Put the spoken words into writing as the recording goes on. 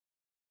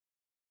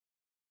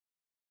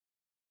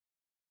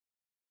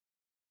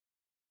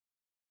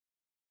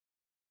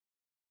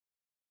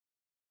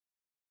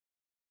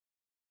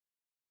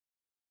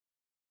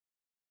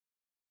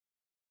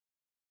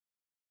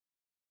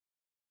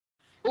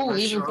Ooh,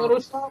 even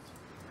Photoshop?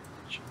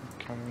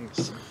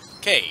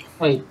 Okay.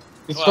 Wait,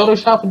 is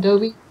Photoshop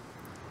Adobe?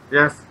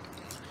 Yes.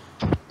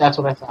 That's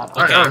what I thought.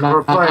 Okay.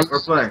 We're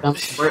playing.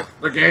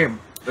 The game.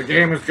 The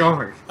game is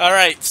going.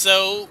 Alright,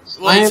 so,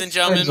 ladies and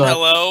gentlemen,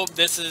 hello.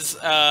 This is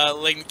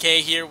Link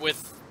K here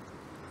with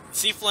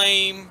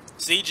C-Flame,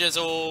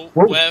 C-Jizzle,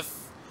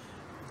 with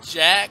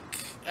Jack,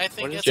 I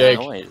think that's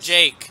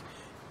Jake.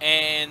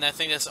 And I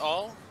think that's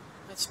all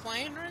that's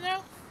playing right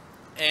now.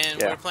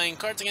 And we're playing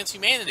Cards Against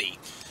Humanity.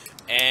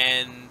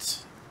 And...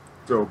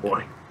 Oh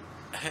boy.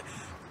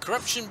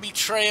 Corruption,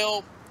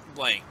 Betrayal,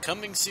 blank.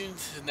 Coming soon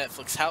to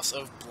Netflix, House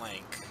of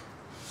Blank.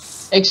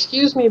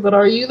 Excuse me, but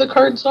are you the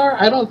card czar?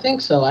 I don't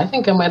think so. I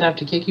think I might have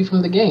to kick you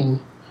from the game.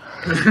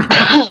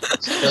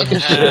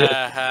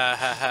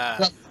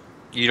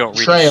 You don't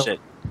read shit.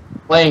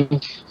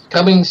 Blank.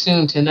 Coming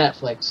soon to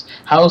Netflix,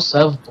 House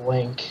of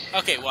Blank.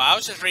 Okay, well, I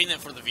was just reading it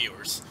for the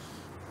viewers.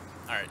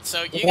 Alright,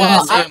 so you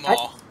guys say them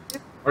all.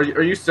 Are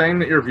you saying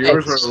that your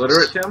viewers are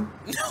illiterate, Tim?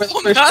 No,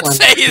 I'm not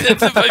saying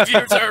that my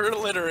viewers are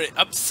illiterate.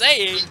 I'm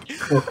saying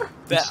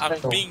that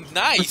I'm being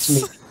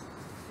nice.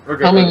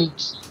 Okay, coming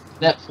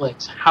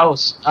Netflix,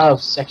 House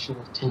of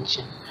Sexual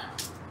Tension.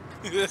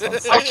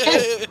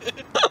 Okay.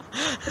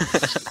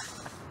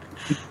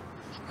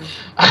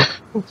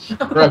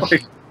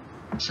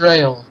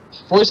 Betrayal.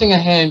 Forcing a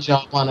hand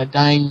job on a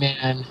dying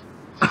man.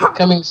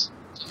 Coming to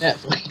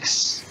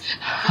Netflix.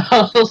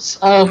 House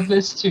of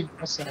Mr.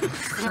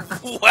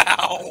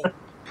 Wow.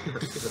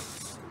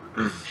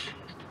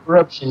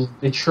 Corruption,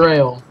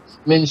 betrayal,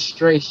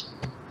 menstruation.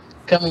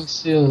 Coming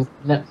soon,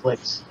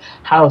 Netflix.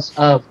 House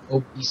of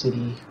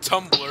Obesity.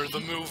 Tumblr the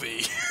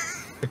movie.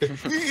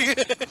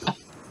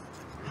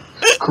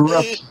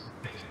 Corruption,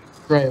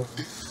 betrayal,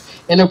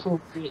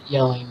 inappropriate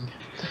yelling.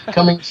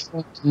 Coming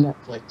soon to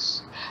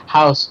Netflix.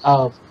 House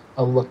of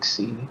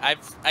Aluxy. I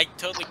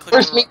totally clicked.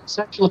 First meet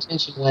sexual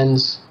tension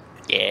wins.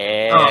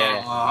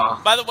 Yeah.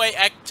 By the way,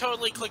 I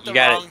totally clicked the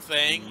wrong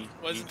thing.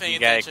 Wasn't paying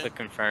attention. You gotta click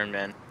confirm,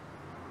 man.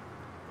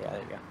 Yeah,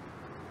 there you go.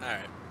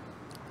 Alright.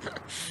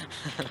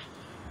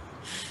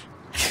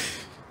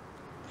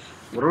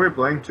 What are we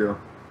playing to?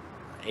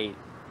 8.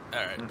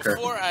 Alright,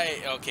 before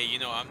okay, you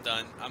know, I'm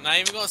done. I'm not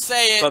even gonna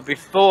say it. But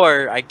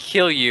before I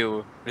kill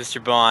you, Mr.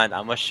 Bond,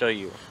 I must show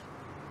you.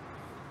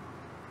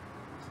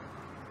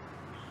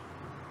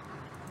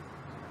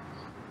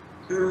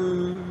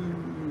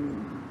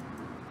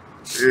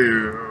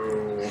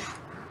 Ew.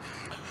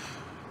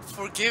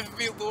 Forgive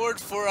me, Lord,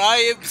 for I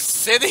am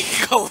sinning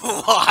a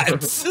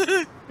lot.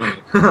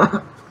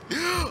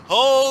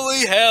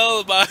 Holy hell,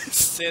 am I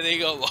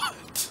sinning a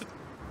lot.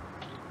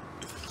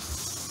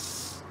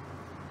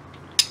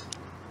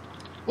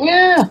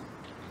 Yeah,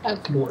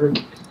 that could work.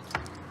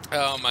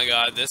 Oh my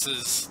god, this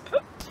is...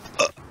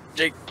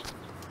 Jake.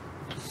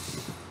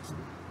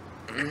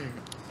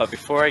 But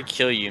before I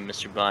kill you,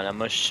 Mr. Bond, I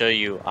must show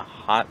you a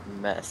hot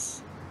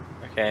mess.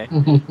 Okay?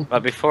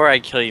 But before I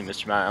kill you,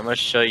 Mr. Bond, I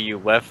must show you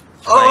Wef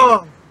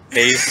playing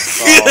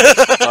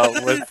baseball,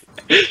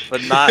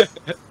 but not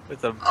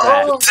with a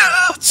bat.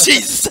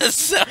 Jesus, that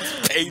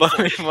sounds painful.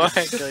 But before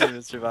I kill you,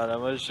 Mr. Bond, I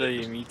must show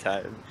you me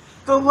time.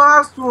 The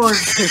last one!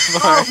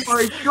 Oh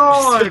my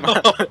god!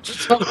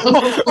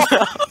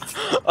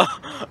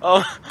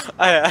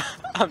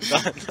 I'm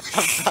done.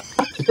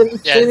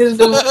 Yes.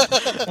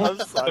 I'm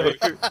sorry.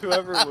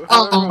 Whoever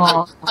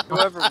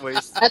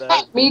wasted I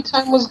thought me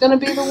time was gonna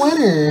be the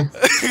winner.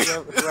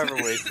 Whoever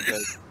wasted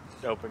that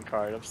open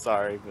card, I'm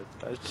sorry, but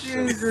that's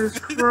Jesus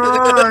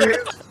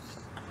Christ!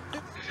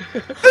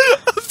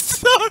 I'm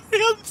sorry,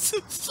 I'm so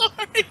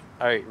sorry.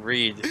 Alright,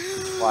 read.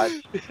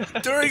 Watch.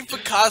 During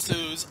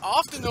Picasso's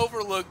often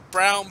overlooked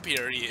brown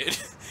period,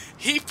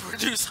 he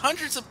produced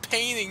hundreds of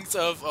paintings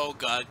of... Oh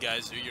god,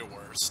 guys, you're your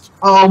worst.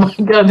 Oh my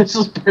god, this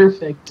is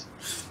perfect.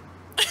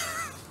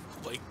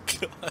 Oh my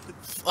god,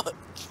 fuck.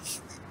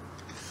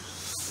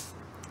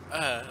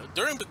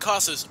 During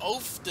Picasso's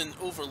often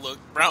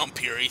overlooked brown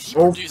period, he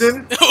produced...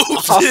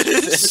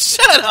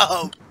 Shut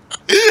up!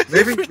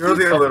 Maybe you're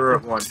the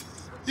illiterate one.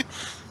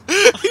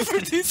 He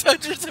produced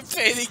hundreds of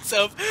paintings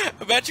of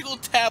a magical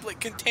tablet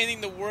containing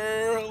the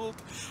world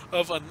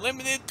of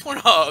unlimited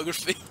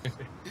pornography.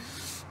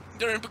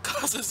 During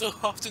Picasso's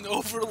often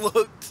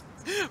overlooked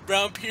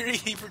brown period,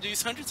 he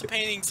produced hundreds of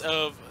paintings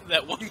of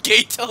that one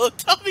gay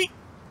Teletubby.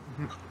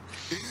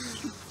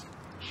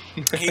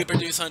 He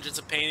produced hundreds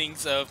of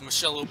paintings of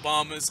Michelle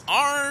Obama's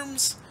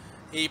arms.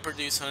 He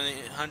produced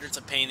hundreds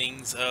of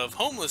paintings of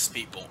homeless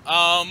people.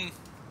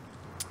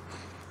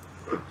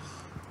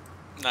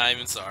 Not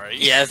even sorry.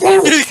 Yes.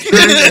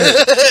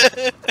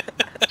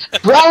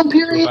 Brown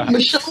period, wow.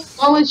 Michelle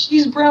Obama,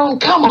 she's brown.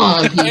 Come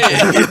on,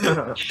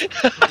 people.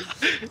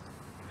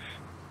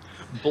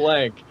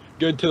 Blank.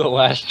 Good to the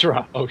last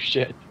drop. Oh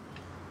shit.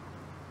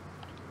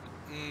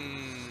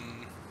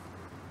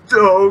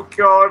 Oh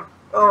god.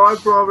 Oh, I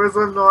promise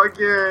I'm not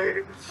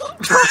gay.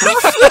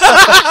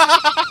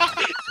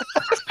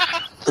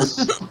 This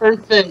is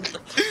perfect.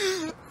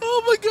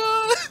 Oh my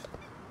god.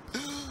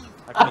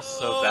 I feel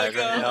so bad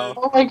right now.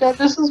 Oh my god,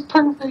 this is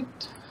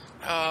perfect.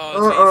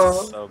 Oh,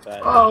 Jesus. So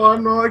bad. Oh,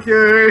 I'm not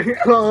gay.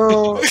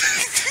 Oh.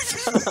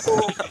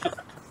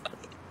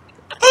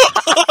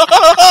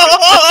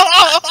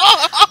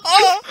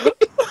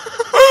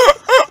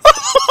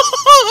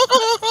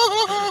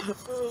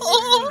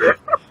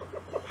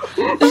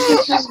 This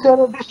is just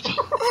gonna be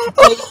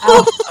like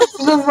out.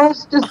 The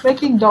rest just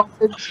making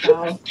dolphin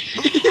sound.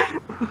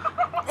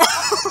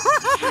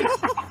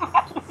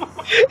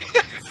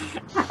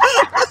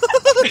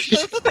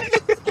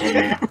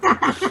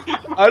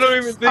 I don't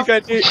even think I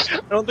need. I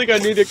don't think I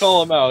need to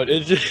call him out.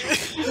 It's just.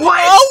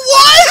 What?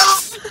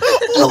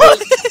 Oh,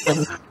 what?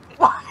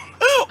 What?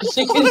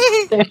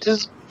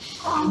 Just...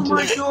 Oh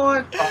my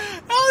god.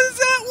 How is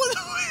that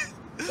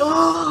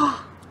one?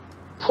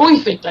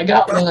 Perfect, I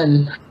got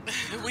one.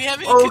 We have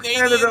any Oh,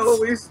 Canadians? Canada,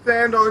 we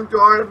stand on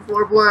guard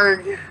for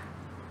blank.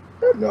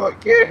 I'm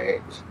not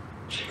gay.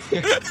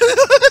 you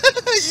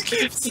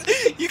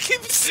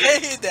keep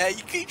saying that.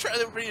 You keep trying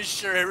to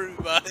reassure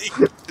everybody.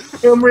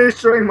 I'm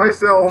reassuring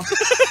myself.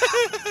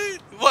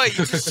 What?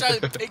 You just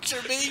trying to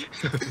picture me?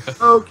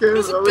 Okay,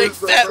 There's a big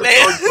fat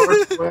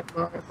man.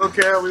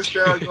 Okay, we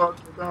stand on guard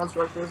for bounce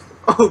breakfast.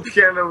 Oh,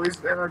 Canada, we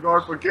stand on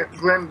guard for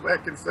Glenn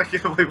Beck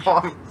consecutively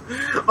long.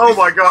 Oh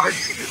my god.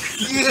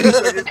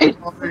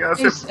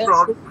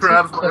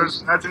 Crabs while they're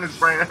snatching his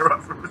brain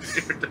right from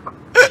his ear down.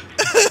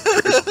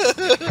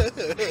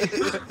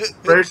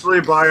 Racially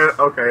biased.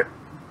 Okay.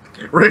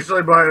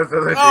 Racially biased.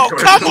 Oh,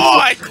 come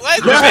on! Glenn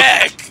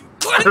Beck!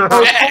 Glenn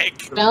Beck!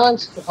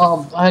 Alex,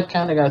 I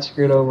kind of got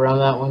screwed over on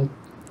that one.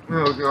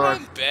 Oh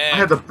god. I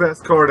had the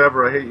best card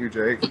ever. I hate you,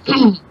 Jake.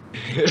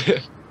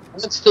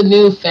 What's the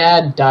new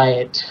fad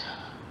diet?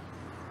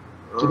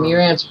 Give me your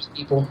answers,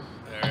 people.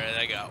 Alright,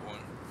 I got one.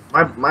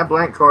 My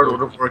blank card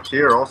would have worked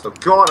here also.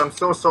 God, I'm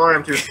so sorry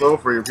I'm too slow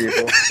for you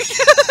people.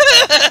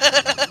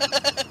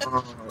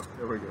 Oh,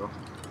 there we go.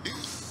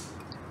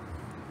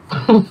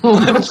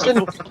 What's the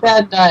new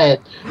fad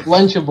diet?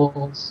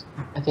 Lunchables.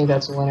 I think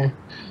that's a winner.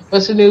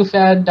 What's the new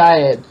fad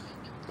diet?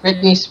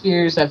 Britney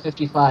Spears at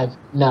 55.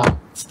 No.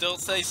 Still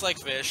tastes like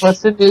fish. What's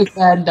the new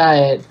fad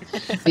diet?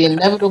 The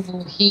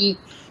inevitable heat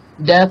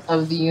death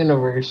of the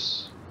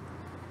universe.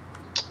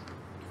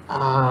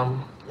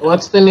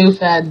 What's the new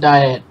fad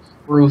diet?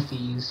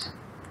 Roofies.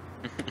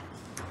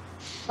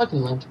 Fucking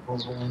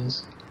Lunchables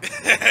wins.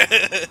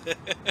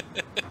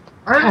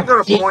 I haven't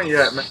got a point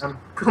yet, man.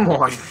 Come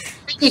on.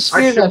 Britney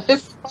Spears at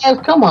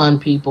 55? Come on,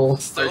 people.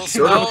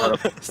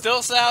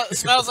 Still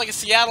smells like a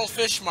Seattle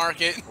fish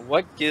market.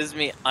 What gives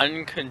me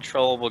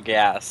uncontrollable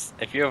gas?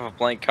 If you have a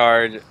blank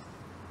card,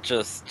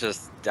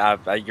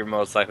 you're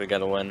most likely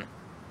gonna win.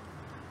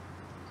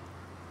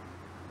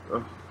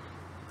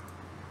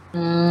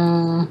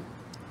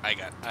 I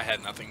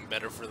had nothing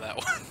better for that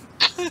one.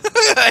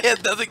 I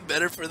had nothing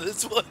better for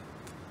this one.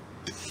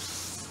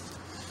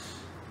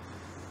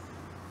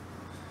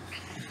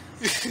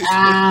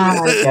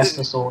 I guess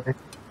this will work.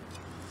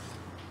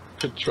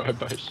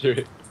 Drive-by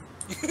shooting.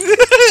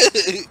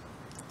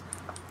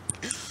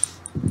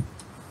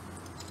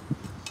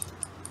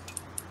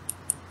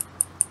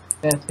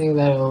 That thing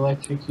that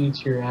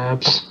electrocutes your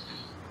abs.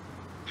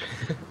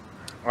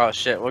 Oh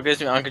shit, what gives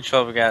me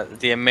uncontrollable gas?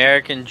 The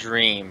American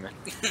dream.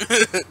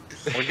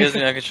 What gives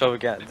me uncontrollable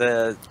gas?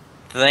 The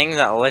thing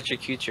that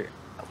electrocutes your...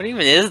 What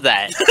even is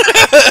that?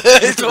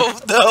 I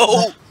don't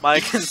know.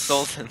 My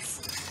consultants.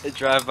 A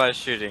drive-by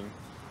shooting.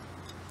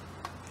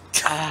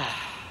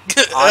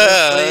 Honestly,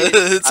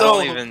 I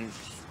don't even...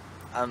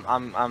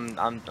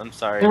 I'm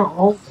sorry. They're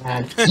all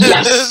bad.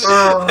 Yes!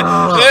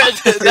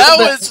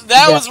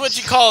 that was what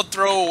you call a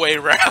throwaway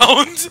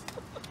round.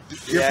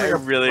 Yeah, it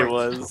really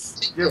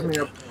was. Give me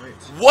a point.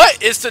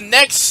 What is the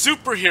next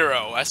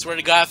superhero? I swear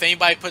to God, if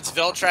anybody puts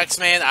Veltrax,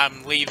 man,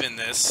 I'm leaving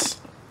this.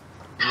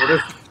 What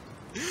is...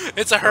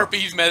 It's a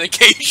herpes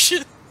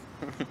medication.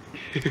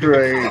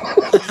 Great.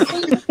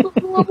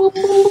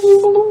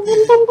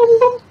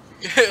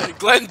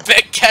 Glenn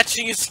Beck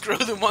catching his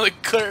scrotum on a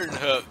curtain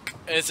hook.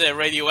 It's a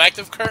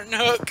radioactive curtain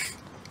hook.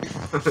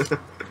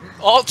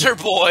 Altar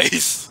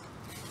Boys.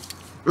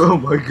 Oh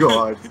my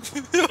god.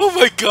 Oh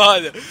my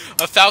god.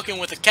 A falcon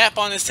with a cap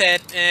on his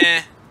head.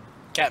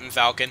 Captain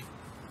Falcon.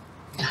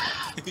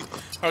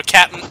 Or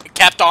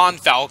Captain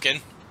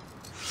Falcon.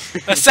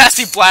 A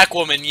sassy black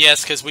woman,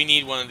 yes, because we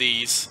need one of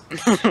these.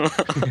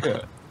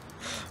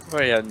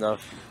 We have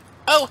enough.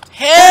 Oh,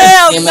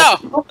 hell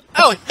no!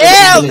 Oh,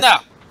 hell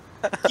no!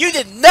 You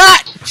did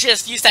not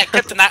just use that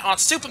kryptonite on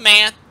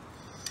Superman!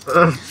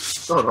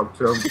 Shut up,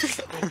 Tim.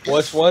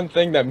 What's one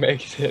thing that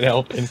makes an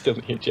elf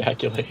instantly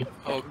ejaculate?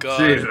 Oh god.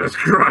 Jesus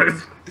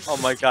Christ. Oh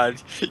my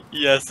god.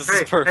 Yes, this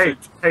is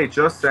perfect. Hey,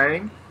 just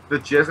saying, the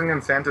jizzing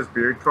in Santa's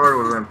beard card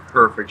would have been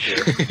perfect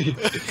here.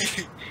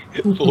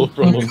 Full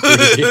from them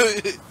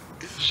 3D.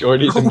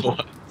 Shorties and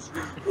bloods.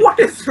 What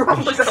is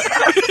wrong with that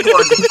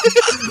one?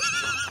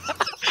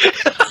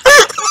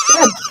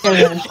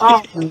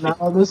 Oh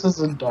no, this is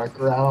a dark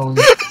round.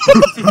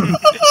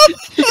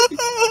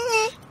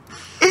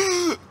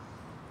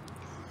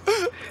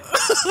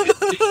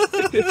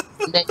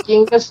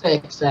 Making a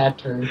sex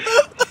Saturn.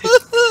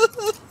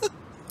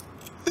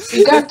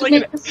 You got to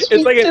make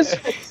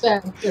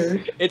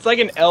it's like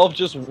an elf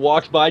just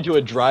walked by to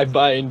a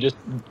drive-by and just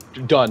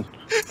done.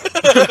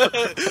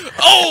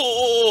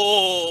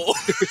 Oh!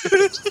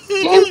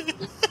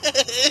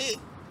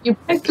 You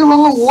picked the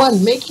wrong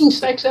one. Making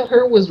sex at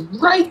her was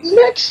right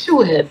next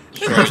to it.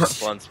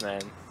 Once,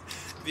 man.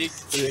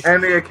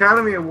 And the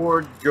Academy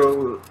Award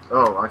goes.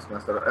 Oh, I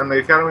messed that up. And the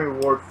Academy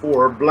Award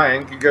for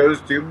blank goes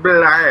to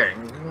blank.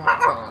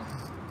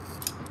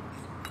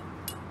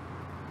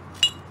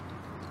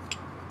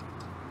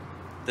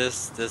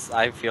 This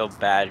I feel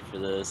bad for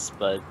this,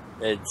 but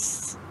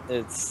it's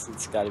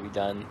got to be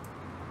done.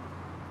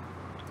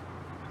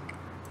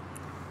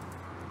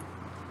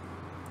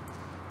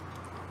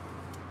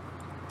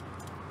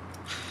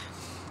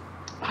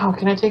 Oh,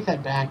 can I take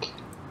that back?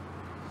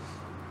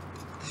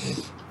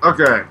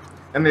 Okay,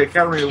 and the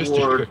Academy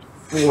Award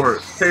for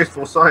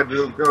tasteful side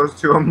boob goes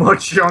to a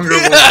much younger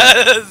woman.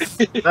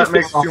 That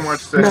makes too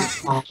much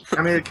sense.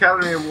 And the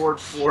Academy Award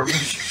for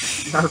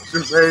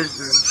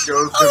masturbation goes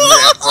to me.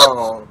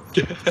 Oh.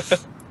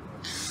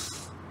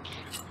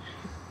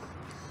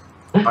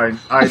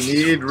 I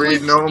need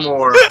read no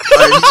more.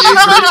 I need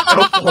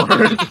read no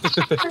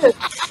more.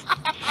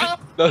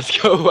 Those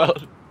go well.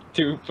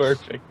 Too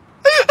perfect.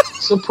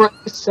 Surprise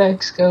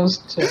sex goes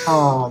to.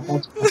 Oh,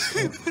 that's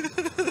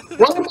perfect.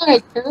 What are my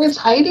parents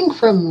hiding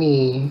from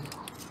me?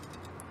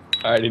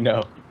 I already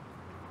know.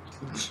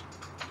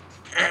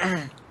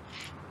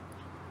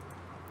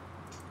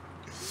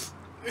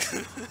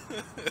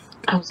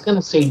 I was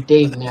gonna say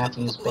Dave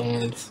Matthews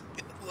Band.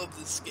 I love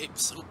this game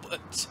so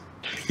much.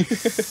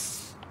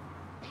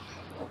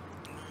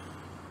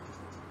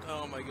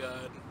 Oh my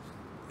god.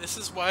 This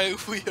is why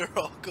we are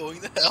all going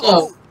to hell.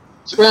 So,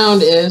 this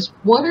round is,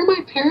 what are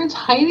my parents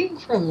hiding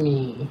from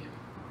me?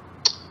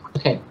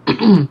 Okay.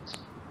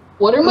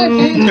 What are my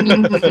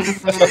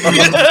parents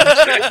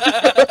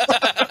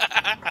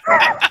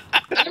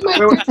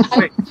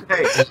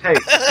Hey.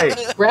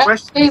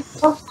 Question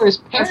for his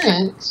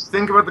parents.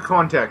 Think about the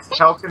context.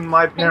 How can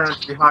my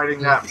parents be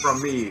hiding that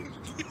from me?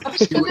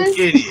 You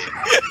idiot.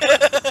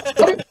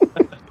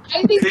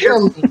 Hiding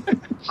from me.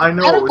 I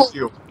know it was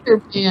you. Your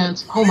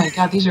pants. Oh my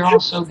god, these are all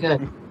so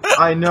good.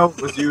 I know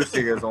it was you,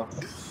 Sigizzle.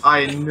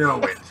 I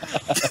know it.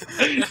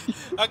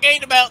 I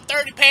gained about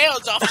 30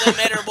 pounds off them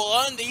edible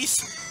undies.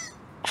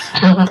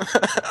 I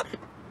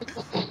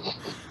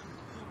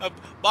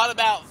bought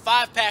about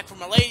 5-pack from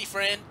my lady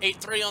friend. Ate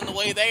 3 on the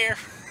way there.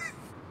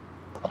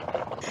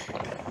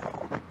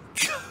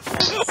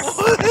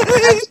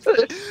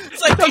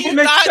 It's like, do you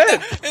not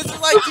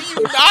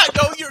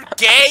know you're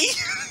gay?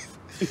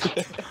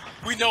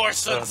 We know our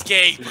son's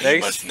gay. But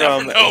Next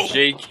from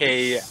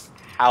J.K.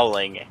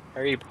 Howling,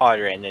 Harry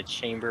Potter and the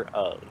Chamber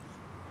of.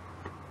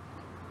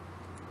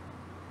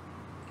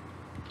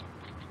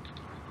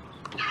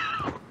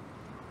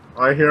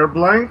 I hear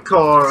blank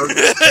card.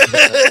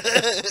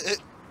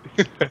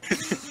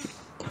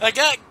 I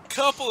got a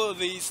couple of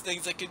these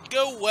things that could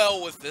go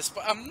well with this,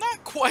 but I'm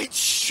not quite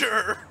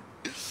sure.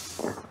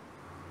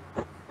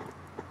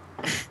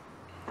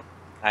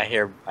 I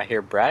hear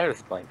Brad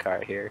with blank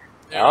card here.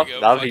 There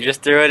he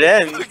just threw it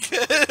in.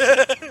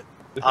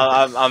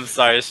 I'm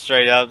sorry,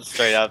 straight up,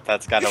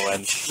 that's gotta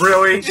win.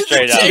 Really?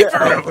 Straight up.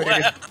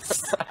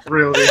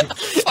 Really?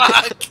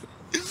 Fuck.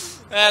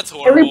 That's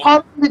horrible. Harry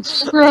Potter and the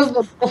Chamber of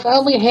the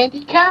Profoundly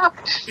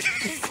Handicapped.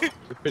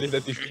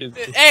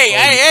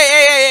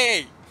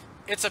 Hey!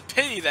 It's a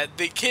pity that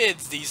the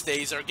kids these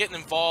days are getting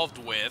involved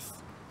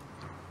with.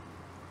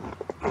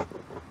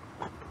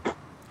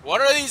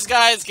 What are these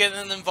guys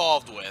getting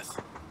involved with?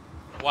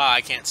 Wow,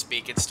 I can't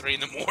speak. It's 3 in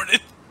the morning.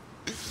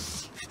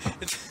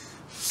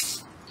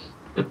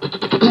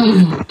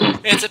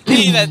 It's a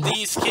pity that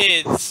these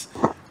kids...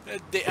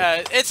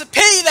 it's a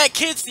pity that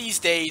kids these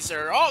days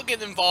are all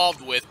getting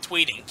involved with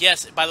tweeting.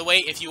 Yes, by the way,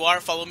 if you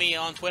are, follow me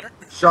on Twitter.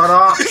 Shut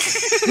up!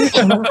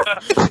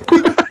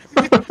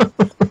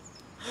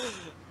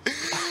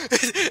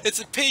 It's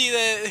a pity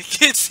that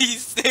kids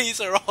these days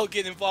are all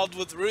getting involved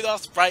with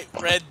Rudolph's bright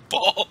red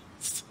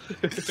balls.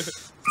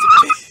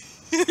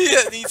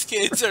 Yeah, these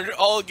kids are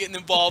all getting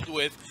involved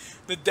with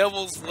the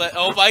devil's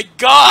oh my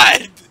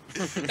god!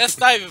 That's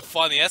not even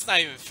funny. That's not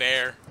even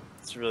fair.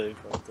 It's really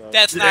fucked up.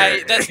 That's not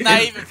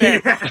even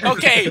fair.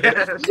 Okay,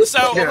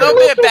 so a little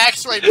bit of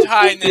backstory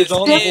behind this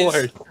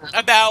is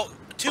about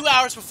 2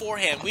 hours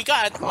beforehand, we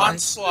got an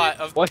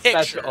onslaught of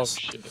pictures. Oh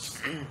shit!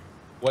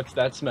 What's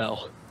that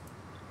smell?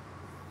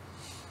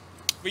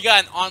 We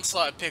got an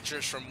onslaught of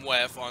pictures from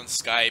Wef on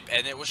Skype,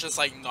 and it was just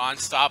like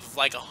non-stop of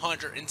like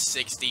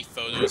 160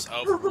 photos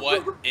of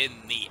what in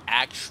the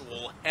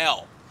actual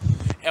hell.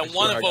 And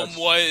one of them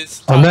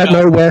was... On that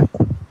note, Wef,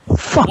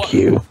 fuck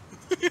you.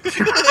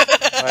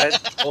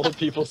 What? Old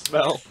people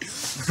smell.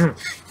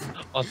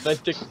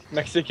 Authentic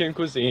Mexican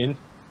cuisine.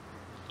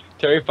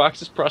 Terry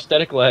Fox's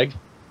prosthetic leg.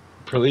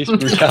 Police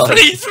brutality.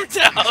 Police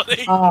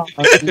brutality! Oh,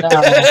 no.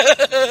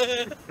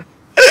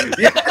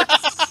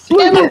 Yes!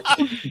 Damn it!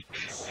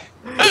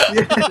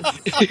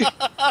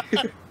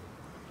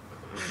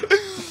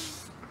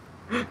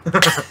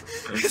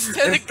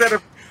 Instead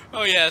of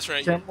Oh yeah, that's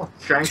right. Shank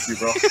you,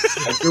 bro.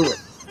 I do it.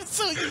 I'm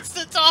so used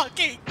to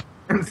talking.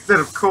 Instead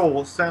of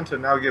coal, Santa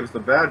now gives the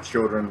bad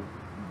children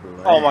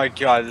blank. Oh my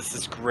god, this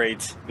is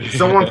great.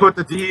 Someone put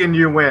the D and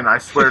you win, I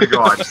swear to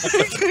God.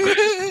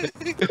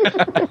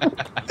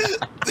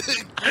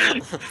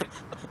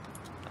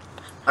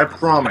 I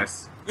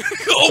promise.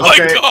 Oh my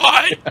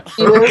god!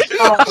 Oh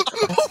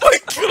my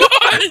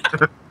god!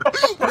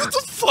 What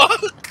the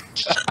fuck?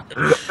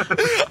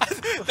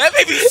 That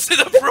made me sit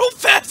up real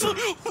fast.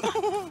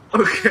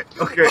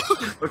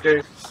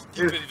 Okay.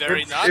 You've been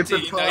very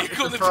naughty. Now you're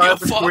going to be a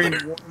between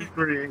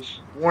father.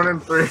 1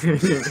 and 3.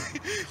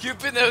 You've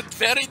been a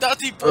very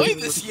naughty boy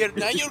this year.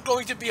 Now you're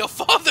going to be a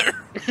father.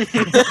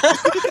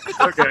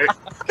 Okay.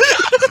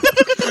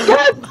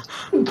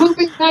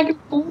 Pooping back and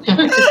forth.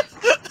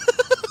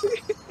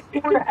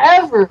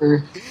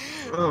 Forever.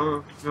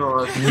 Oh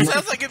god.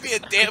 Sounds like it'd be a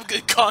damn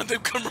good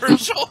condom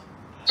commercial.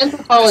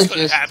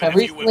 Anthropologists have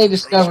recently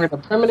discovered a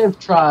primitive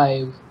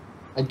tribe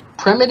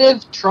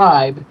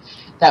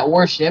that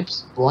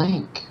worships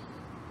blank.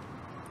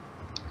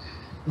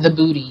 The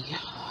booty.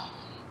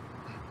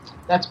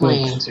 That's my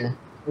answer.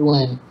 We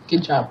win.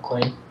 Good job,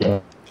 Clay.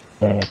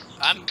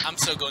 I'm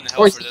so going to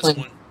hell for this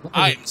one.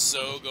 I am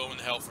so going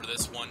to hell for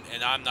this one,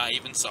 and I'm not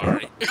even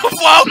sorry.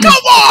 Well, come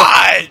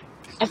on!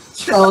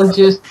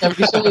 Anthropologists have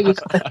recently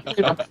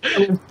discovered a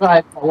primitive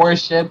tribe that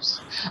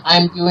worships.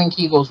 I'm doing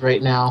Kegels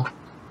right now.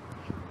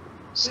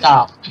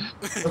 Stop.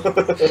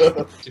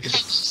 That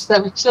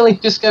recently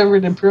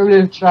discovered a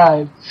primitive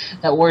tribe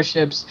that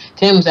worships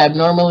Tim's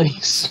abnormally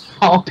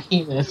small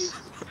penis.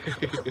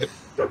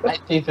 I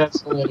think that's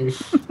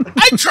hilarious.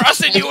 I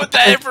trusted you with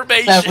that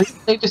information.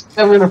 They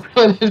discovered a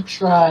primitive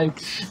tribe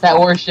that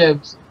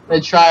worships the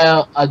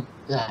trail of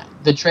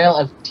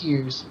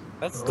tears.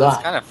 That's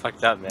kind of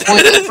fucked up, man.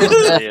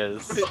 It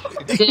is.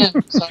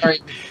 Tim, sorry.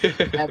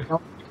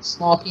 Abnormal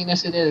small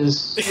penis it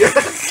is.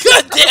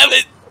 God damn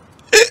it!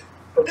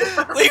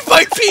 Leave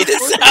my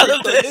penis out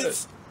of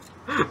this!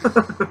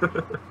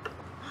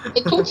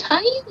 It's so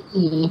tiny.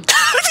 Hey,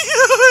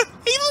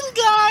 little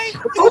guy!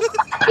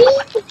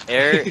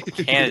 Air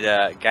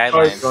Canada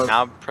guidelines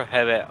now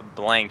prohibit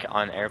blank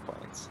on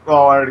airplanes.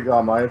 Oh, I already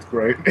got mine. It's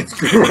great. It's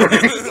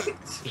great.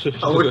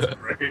 Oh, it's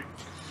great.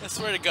 I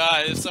swear to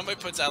God, if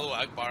somebody puts Allahu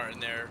Akbar in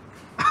there.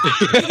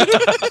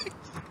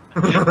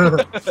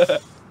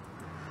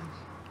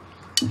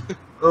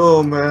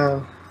 Oh,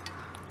 man.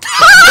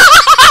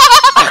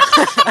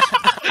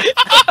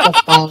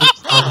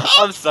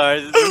 I'm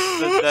sorry.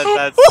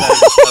 That's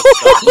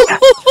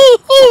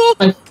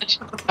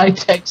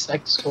high-tech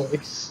sex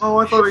toys. Oh,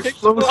 I thought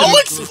explosions. Oh,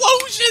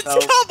 explosions! No.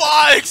 Come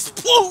on,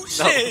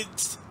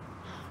 explosions!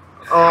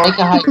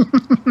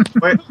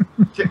 Wait,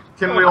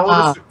 can we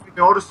all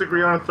just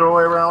agree on a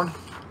throwaway round?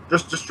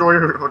 Just destroy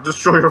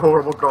your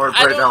horrible card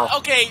right now.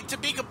 Okay, to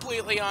be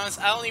completely honest,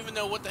 I don't even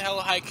know what the hell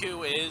a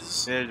haiku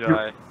is. Neither do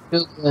I.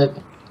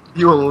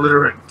 You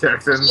illiterate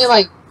Texans. Yeah,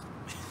 like,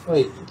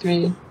 wait,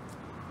 3,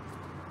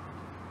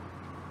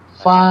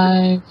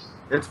 5.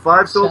 It's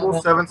 5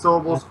 syllables, 7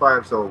 syllables,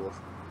 5 syllables.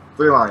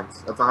 3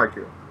 lines. That's a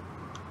haiku.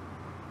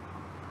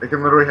 It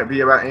can literally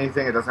be about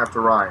anything. It doesn't have to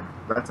rhyme.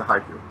 That's a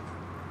haiku.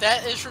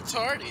 That is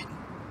retarded.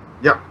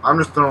 Yep, I'm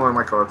just throwing away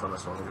my cards on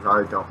this one because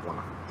I don't want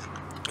to.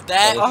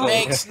 That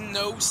makes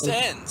no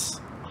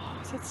sense.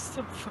 Oh, that's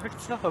so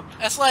fucked up.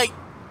 That's like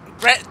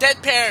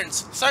dead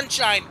parents,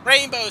 sunshine,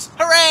 rainbows,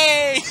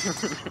 hooray!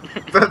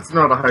 That's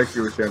not a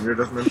haiku, Tim. You're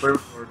just mentally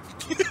retarded.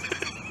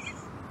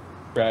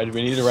 Brad,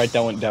 we need to write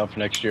that one down for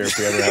next year if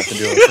we ever have to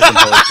do it.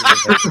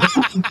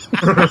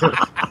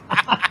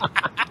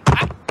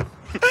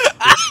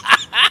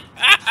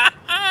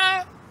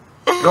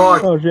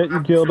 God, Oh shit,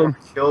 you killed him.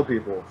 Kill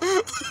people.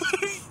 You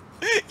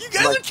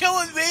guys are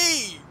killing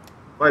me!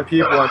 By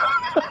people, I'm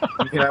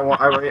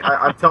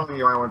telling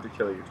you I want to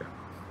kill you,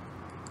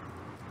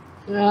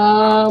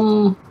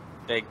 Tim.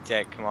 Big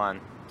dick, come on.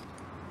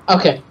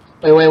 Okay.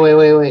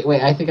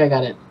 Wait. I think I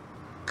got it.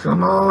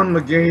 Come on,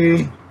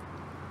 McGee.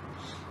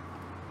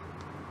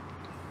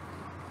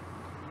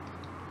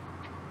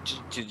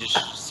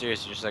 Just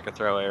seriously, just like a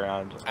throwaway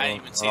round. I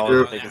didn't even see that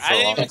on there. I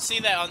didn't even see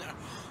that on there.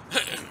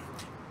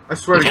 I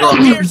swear to God.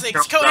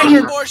 Piercings, cocaine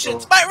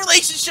abortions, my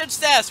relationship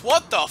status.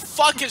 What the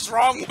fuck is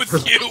wrong with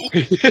you?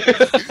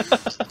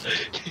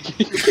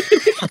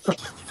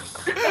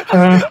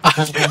 I'm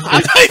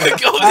not even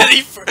going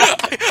any further.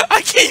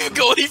 I can't even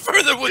go any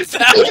further with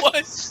that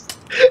one.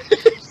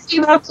 See,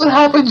 that's what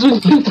happens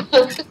when you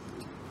put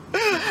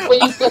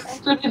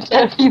effort into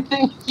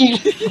everything.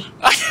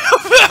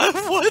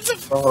 What the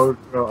fuck? Oh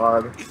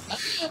God.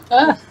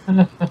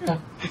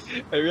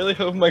 I really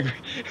hope my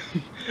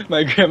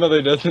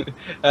grandmother doesn't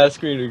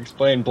ask me to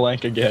explain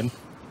blank again.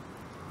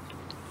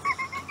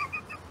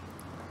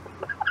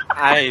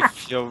 I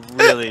feel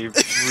really,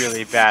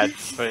 really bad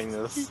putting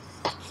this.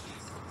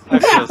 I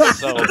feel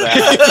so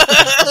bad.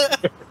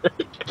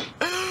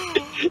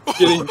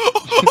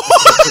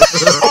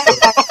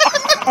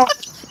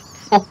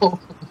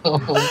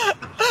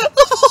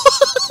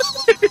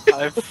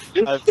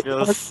 I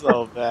feel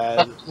so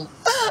bad.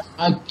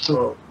 I'm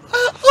so.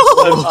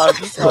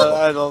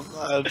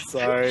 I'm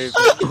sorry.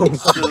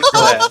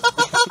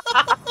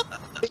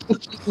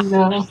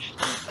 No.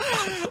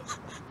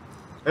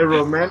 A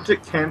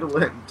romantic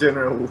candlelit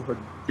dinner would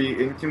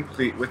be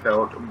incomplete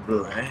without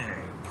blank.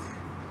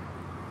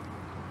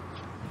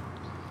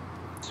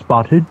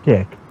 Spotted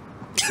dick.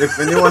 If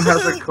anyone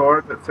has a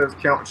card that says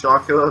Count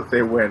Chocula,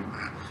 they win.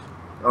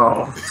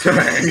 Oh,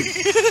 dang.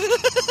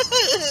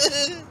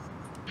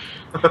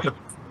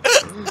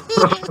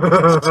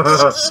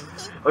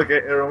 Okay,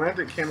 a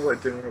romantic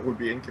candlelit dinner would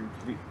be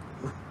incomplete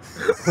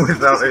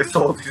without a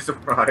salty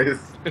surprise.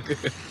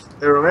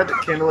 A romantic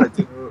candlelit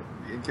dinner would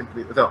be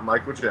incomplete without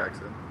Michael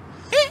Jackson.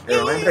 A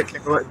romantic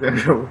candlelit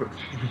dinner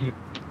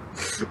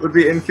would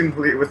be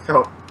incomplete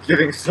without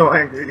getting so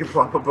angry you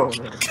pop a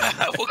boner.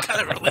 God, what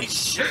kind of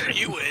relationship are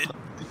you in?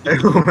 A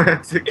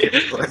romantic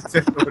candlelit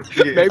dinner would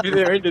be Maybe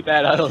they're into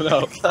that, I don't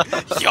know.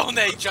 Yelling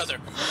at each other.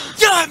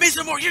 Yeah,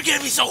 Mason Moore, you're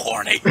getting me so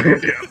horny.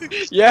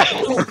 Yeah.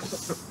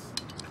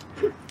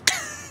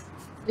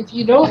 If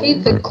you don't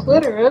eat the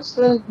clitoris,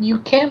 then you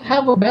can't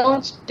have a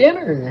balanced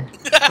dinner.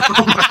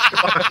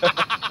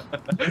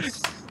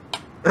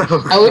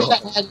 I wish I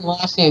hadn't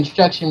lost the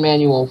instruction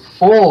manual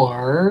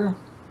for...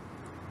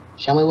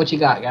 Show me what you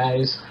got,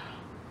 guys.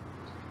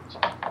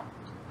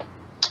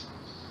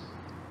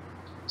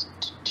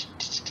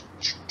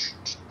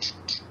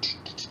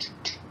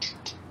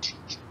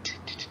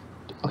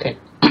 Okay.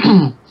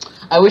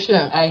 I wish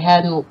I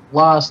hadn't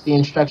lost the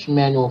instruction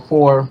manual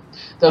for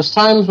those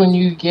times when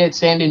you get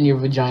sand in your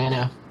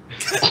vagina.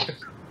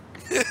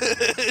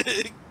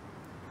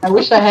 I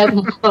wish I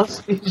hadn't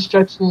lost the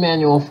instruction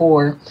manual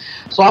for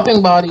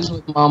swapping bodies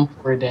with Mom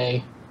for a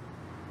day.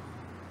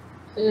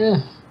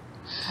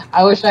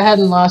 I wish I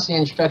hadn't lost the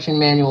instruction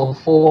manual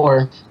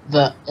for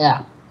the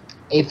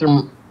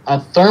a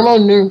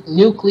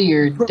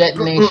thermonuclear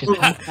detonation.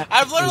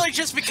 I've literally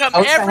just become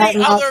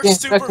every other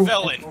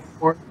supervillain.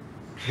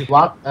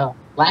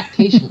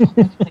 Lactation. I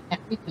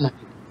can't read tonight.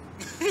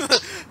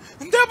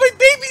 Now my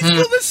baby's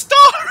gonna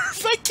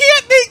starve! I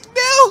can't make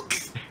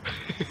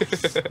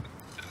milk!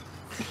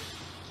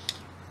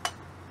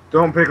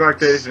 Don't pick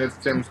lactation, it's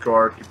Tim's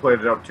card. He played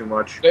it up too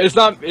much. It's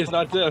not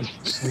Tim.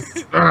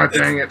 Ah,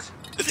 dang it.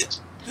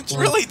 It's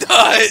really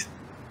not!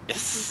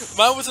 Yes.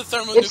 Mine was a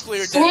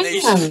thermonuclear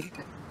detonation.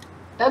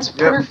 That's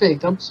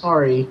perfect, I'm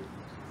sorry.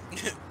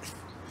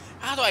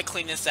 How do I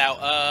clean this out?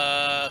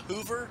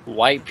 Hoover?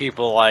 White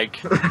people like...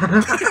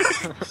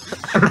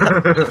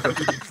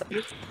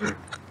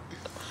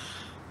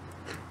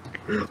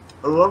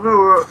 I love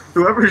how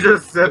whoever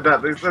just said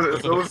that, they said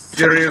it so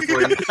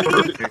seriously.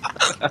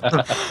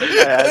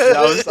 Yeah,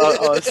 I was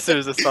as soon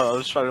as I saw it, I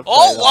was trying to play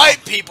all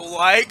white people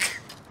like!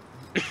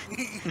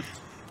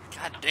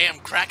 Goddamn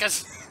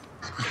crackers!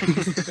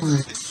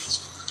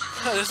 This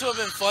would have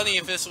been funny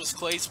if this was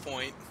Clay's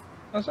point.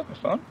 That's not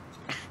fun.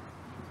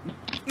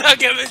 Not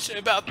giving a shit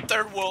about the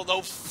third world,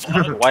 oh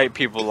fuck. White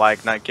people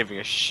like not giving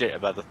a shit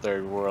about the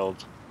third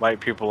world.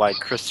 White people like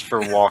Christopher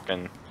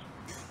Walken.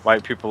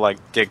 White people like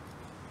Dick...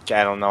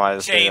 I don't know how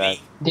to say that.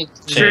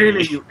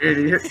 Cheney, you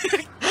idiot.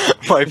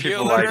 White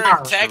people like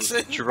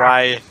Texan?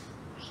 dry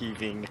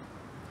heaving.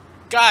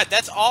 God,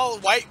 that's all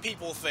white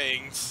people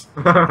things.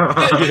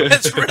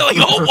 That's really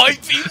all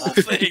white people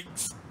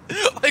things.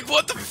 Like,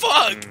 what the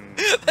fuck?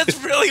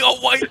 That's really all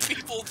white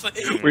people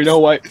things. We know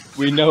white.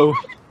 We know.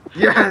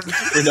 Yes.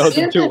 We know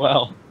them too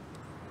well.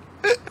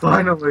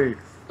 Finally.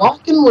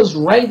 Walken was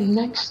right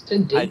next to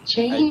Dick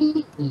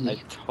Cheney.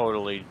 I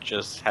totally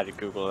just had to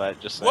Google that.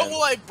 Just what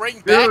will I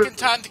bring back in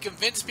time to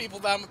convince people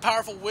that I'm a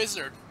powerful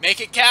wizard?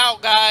 Make it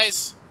count,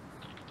 guys.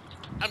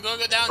 I'm gonna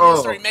go down in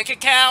history. Make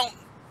it count.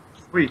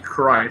 Sweet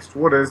Christ!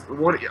 What?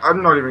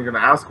 I'm not even gonna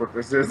ask what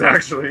this is.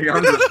 Actually,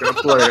 I'm just gonna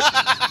play it.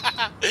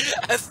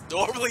 That's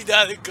normally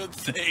not a good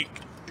thing.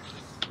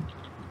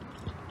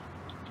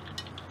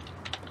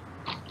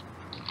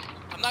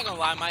 I'm not gonna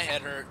lie, my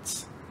head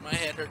hurts. My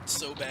head hurts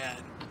so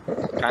bad.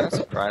 Kind of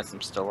surprised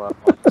I'm still up,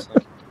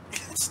 honestly.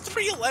 It's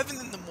 3:11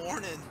 in the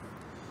morning.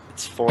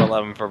 It's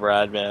 4:11 for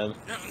Brad, man.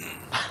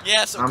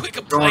 Yeah, so quit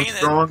I'm complaining.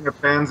 strong, a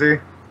pansy.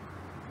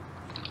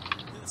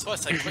 That's why I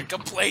said quit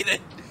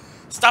complaining.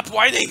 Stop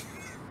whining.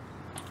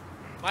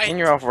 And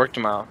you're off work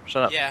tomorrow.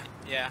 Shut up. Yeah,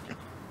 yeah.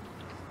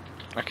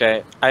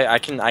 Okay, I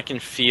can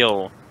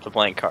feel the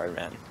blank card,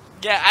 man.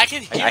 Yeah, I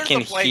can hear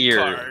the blank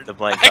card. The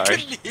blank card. I can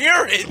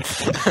hear it.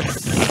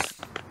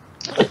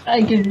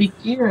 I can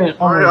hear it.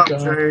 Oh Hurry my up, god.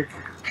 Jake.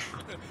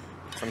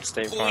 From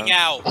State Pulling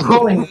Farm. out.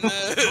 Pulling.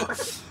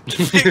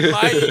 The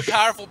mighty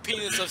powerful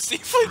penis of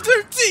Seaflame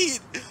 13.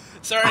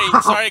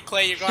 Sorry,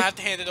 Clay. You're gonna have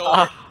to hand it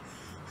over.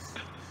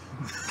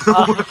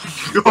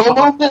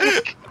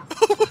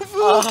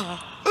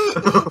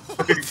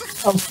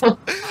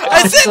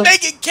 I said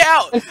make it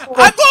count. I'm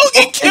gonna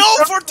get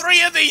killed for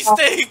 3 of these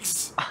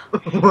things.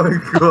 Oh my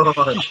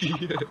god.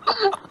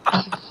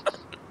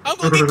 I'm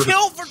gonna get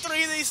killed for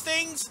 3 of these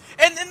things,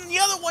 and then the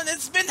other one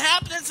has been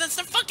happening since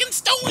the fucking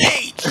Stone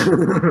Age.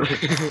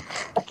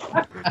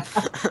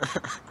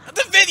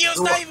 The video's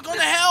not even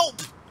gonna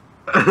help.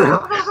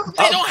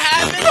 They don't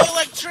have any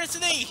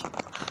electricity.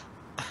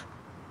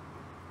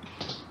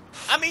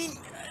 I mean,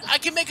 I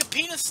can make a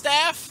penis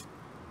staff.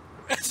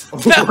 Just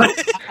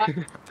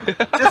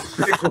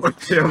pick one,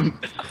 Tim.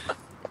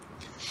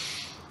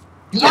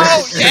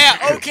 Oh yeah,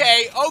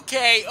 okay,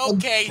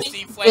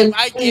 Steve Flame.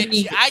 I get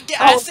you.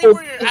 I see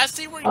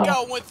where you're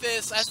going with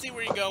this. I see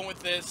where you're going with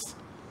this.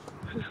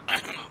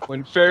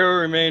 When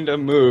Pharaoh remained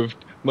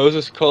unmoved,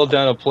 Moses called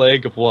down a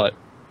plague of what?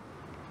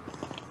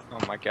 Oh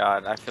my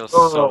god, I feel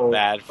so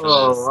bad for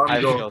this.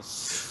 I feel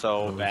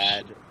so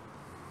bad.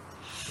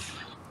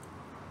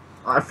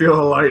 I feel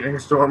a lightning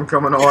storm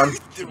coming on.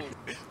 Dude,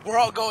 we're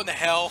all going to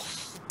hell.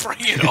 Bring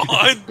it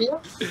on.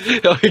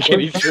 Oh, can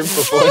you shrimp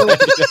before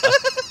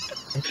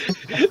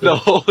the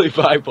Holy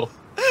Bible.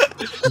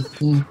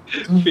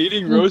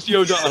 Feeding Rosie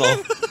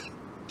O'Donnell.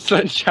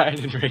 Sunshine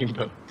and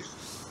rainbow.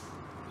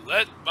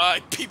 Let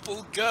my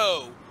people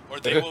go, or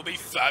they will be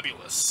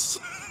fabulous.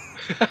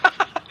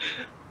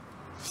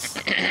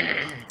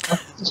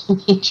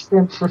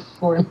 Shrimp for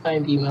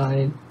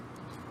 $4.99.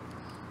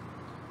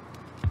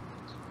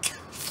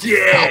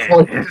 Yeah!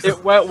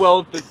 It went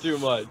well for too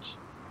much.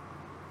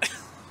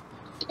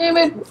 Damn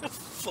it!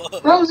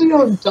 Rosie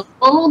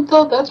O'Donnell,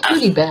 though, that's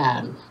pretty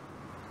bad.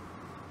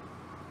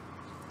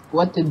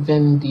 What did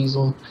Vin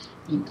Diesel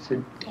eat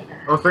for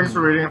dinner? Oh, thanks for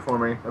reading it for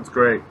me. That's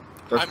great.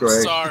 That's great.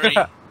 I'm sorry.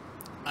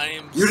 I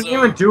am You didn't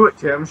even do it,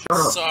 Tim. Shut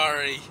up.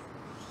 Sorry.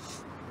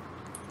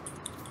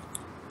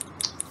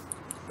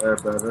 There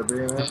better be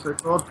an answer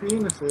called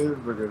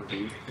penises. We're gonna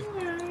be.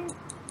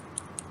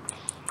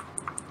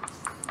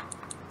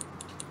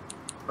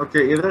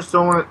 Okay, either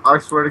someone, I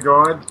swear to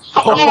God.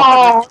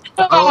 Oh,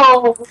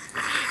 no!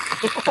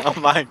 Oh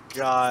my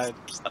god.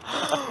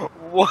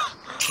 What?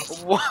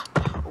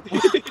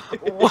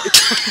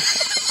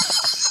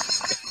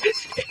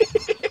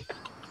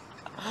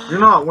 You're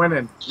not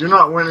winning. You're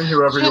not winning,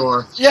 whoever you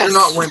are. Yes. You're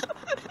not winning.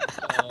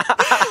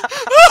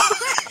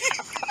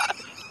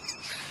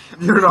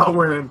 You're not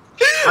winning.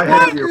 I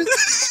hate you.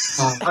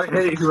 I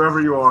hate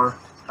whoever you are.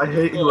 I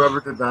hate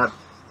whoever did that.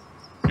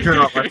 You're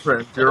not my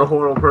friend. You're a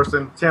horrible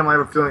person. Sam, I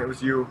have a feeling it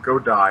was you. Go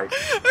die.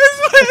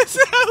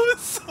 I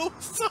was so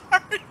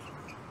sorry.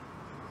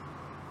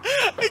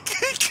 I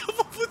can't come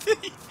up with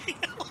anything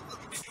else.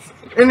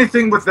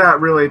 Anything but that,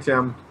 really,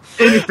 Tim.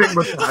 Anything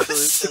but that. I'm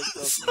so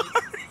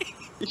sorry.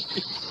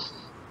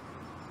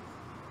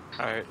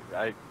 Alright,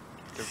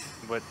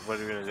 what are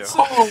we gonna do?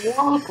 Oh,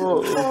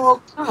 Walker,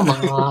 come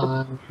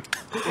on.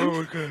 What are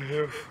we gonna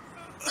do?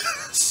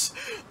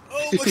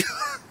 Oh my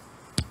god.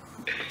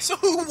 So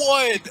who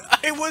won?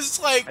 I was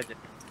like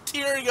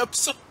tearing up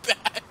so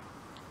bad.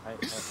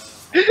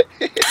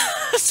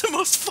 That's the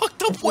most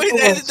fucked up way to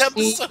end an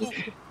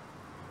episode.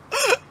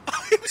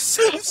 I'm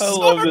so sorry. I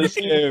love this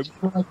game.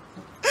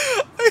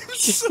 I'm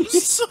so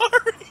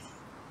sorry.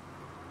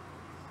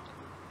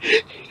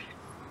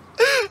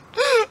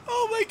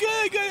 Oh my god,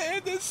 I gotta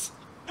end this.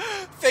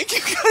 Thank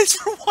you guys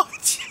for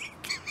watching.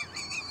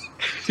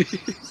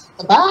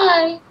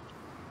 Bye.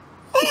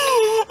 I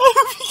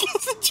hope you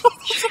guys enjoyed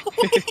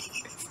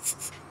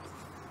this.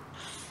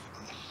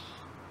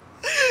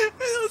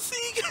 I'll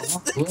see you guys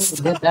next Whoever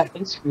time. did that,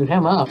 they screwed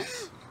him up.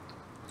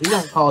 We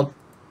don't call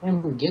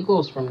him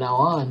Giggles from now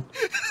on.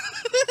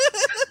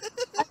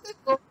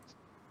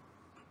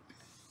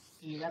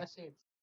 You gotta say it.